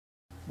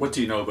What do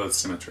you know about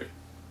symmetry?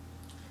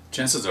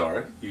 Chances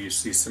are you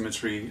see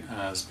symmetry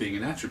as being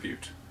an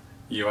attribute.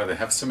 You either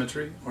have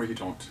symmetry or you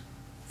don't.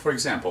 For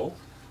example,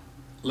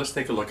 let's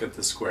take a look at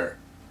this square.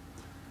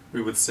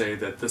 We would say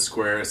that this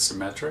square is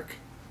symmetric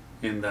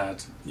in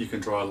that you can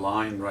draw a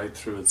line right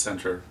through its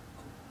center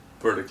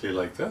vertically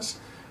like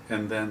this,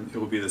 and then it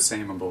will be the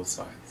same on both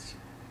sides.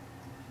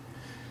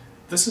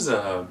 This is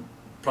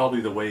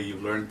probably the way you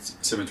learned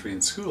symmetry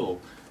in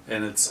school,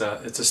 and it's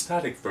a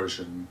static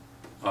version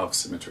of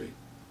symmetry.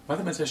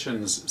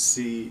 Mathematicians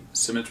see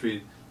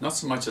symmetry not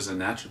so much as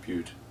an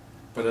attribute,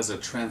 but as a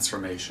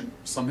transformation,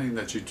 something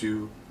that you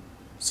do,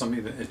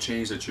 a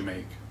change that you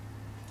make.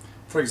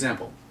 For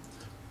example,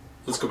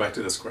 let's go back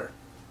to the square.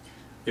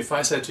 If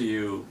I said to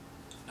you,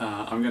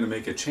 I'm going to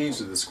make a change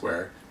to the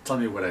square, tell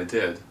me what I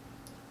did,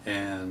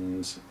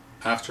 and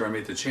after I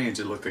made the change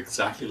it looked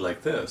exactly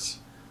like this,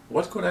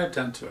 what could I have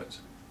done to it?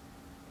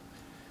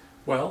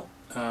 Well,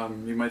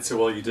 you might say,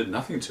 well, you did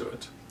nothing to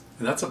it,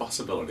 and that's a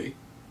possibility.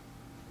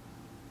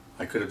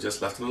 I could have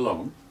just left it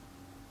alone.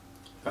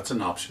 That's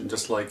an option,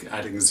 just like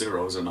adding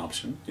 0 is an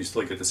option. You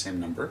still get the same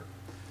number.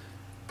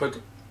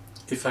 But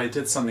if I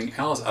did something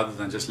else other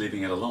than just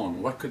leaving it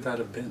alone, what could that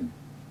have been?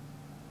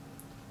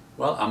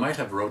 Well, I might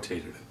have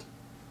rotated it.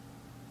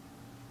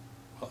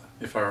 Well,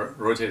 if I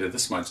rotated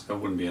this much, that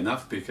wouldn't be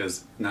enough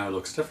because now it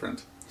looks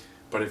different.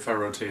 But if I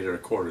rotated a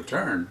quarter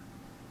turn,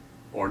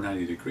 or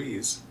 90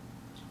 degrees,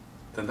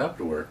 then that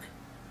would work.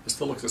 It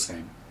still looks the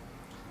same.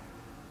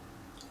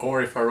 Or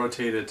if I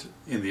rotate it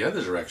in the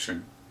other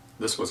direction,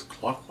 this was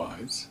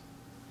clockwise.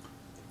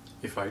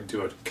 If I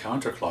do it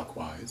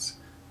counterclockwise,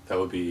 that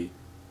would be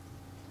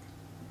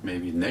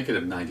maybe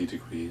negative 90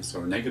 degrees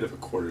or negative a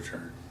quarter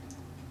turn,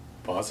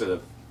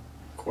 positive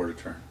quarter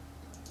turn.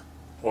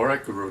 Or I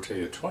could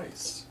rotate it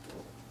twice.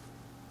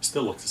 It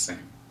still looks the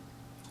same.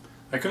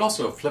 I could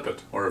also flip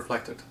it or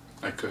reflect it.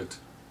 I could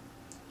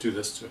do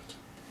this to it.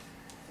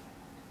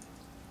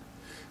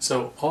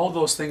 So all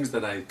those things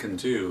that I can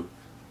do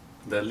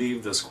that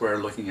leave the square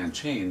looking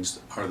unchanged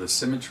are the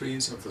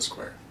symmetries of the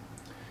square.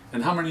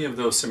 And how many of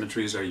those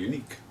symmetries are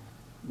unique?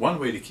 One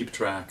way to keep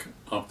track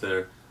of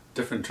the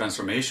different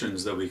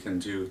transformations that we can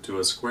do to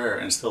a square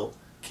and still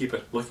keep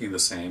it looking the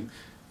same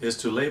is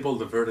to label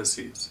the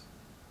vertices,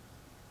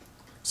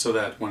 so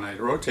that when I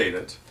rotate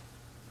it,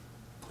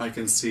 I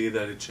can see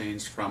that it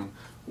changed from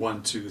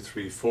 1, 2,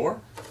 3,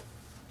 4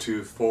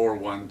 to 4,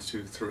 1,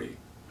 2, 3.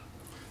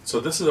 So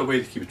this is a way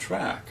to keep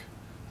track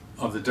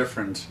of the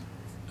different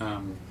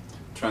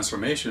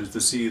transformations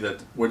to see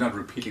that we're not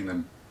repeating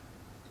them.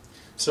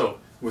 So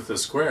with the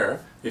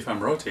square, if I'm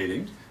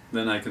rotating,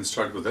 then I can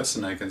start with this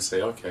and I can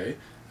say, okay,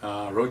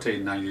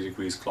 rotate 90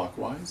 degrees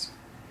clockwise.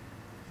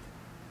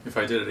 If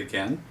I did it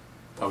again,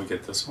 I would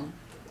get this one,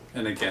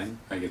 and again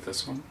I get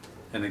this one,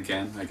 and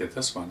again I get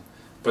this one.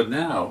 But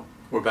now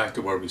we're back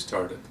to where we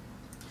started.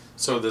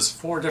 So there's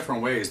 4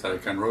 different ways that I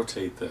can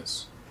rotate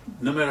this.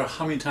 No matter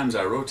how many times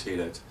I rotate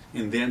it,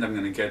 in the end I'm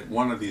going to get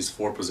one of these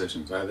 4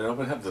 positions. Either I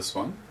would have this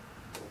one,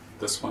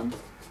 this one,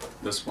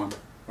 this one,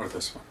 or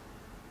this one.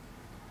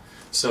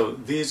 So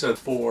these are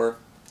 4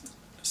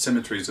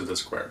 symmetries of the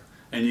square.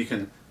 And you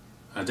can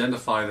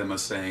identify them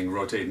as saying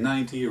rotate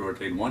 90,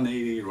 rotate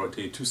 180,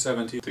 rotate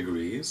 270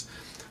 degrees.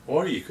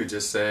 Or you could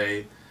just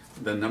say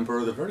the number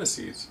of the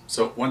vertices.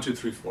 So 1, 2,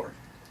 3, 4.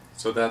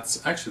 So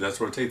that's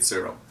rotate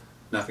 0.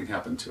 Nothing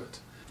happened to it.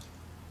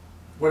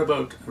 What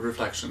about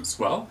reflections?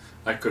 Well,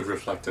 I could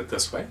reflect it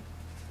this way.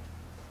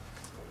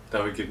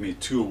 That would give me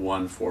 2,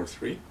 1, 4,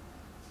 3.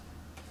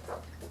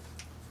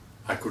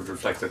 I could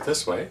reflect it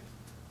this way,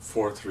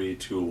 4, 3,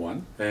 2,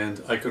 1.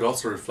 And I could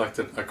also reflect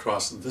it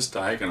across this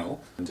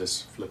diagonal and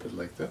just flip it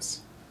like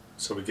this.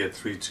 So we get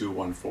 3, 2,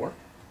 1, 4.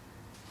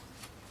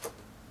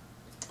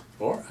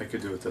 Or I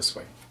could do it this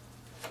way.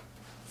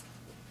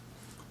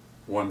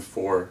 1,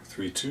 4,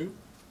 3, 2.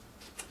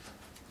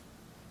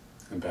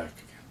 And back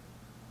again.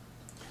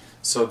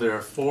 So there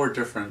are 4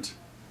 different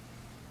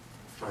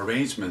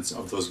arrangements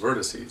of those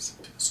vertices.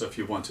 So if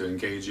you want to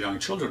engage young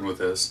children with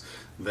this,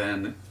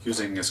 then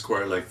using a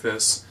square like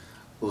this,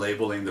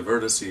 labeling the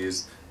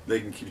vertices,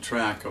 they can keep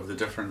track of the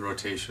different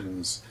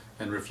rotations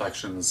and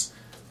reflections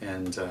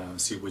and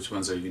see which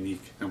ones are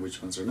unique and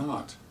which ones are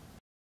not.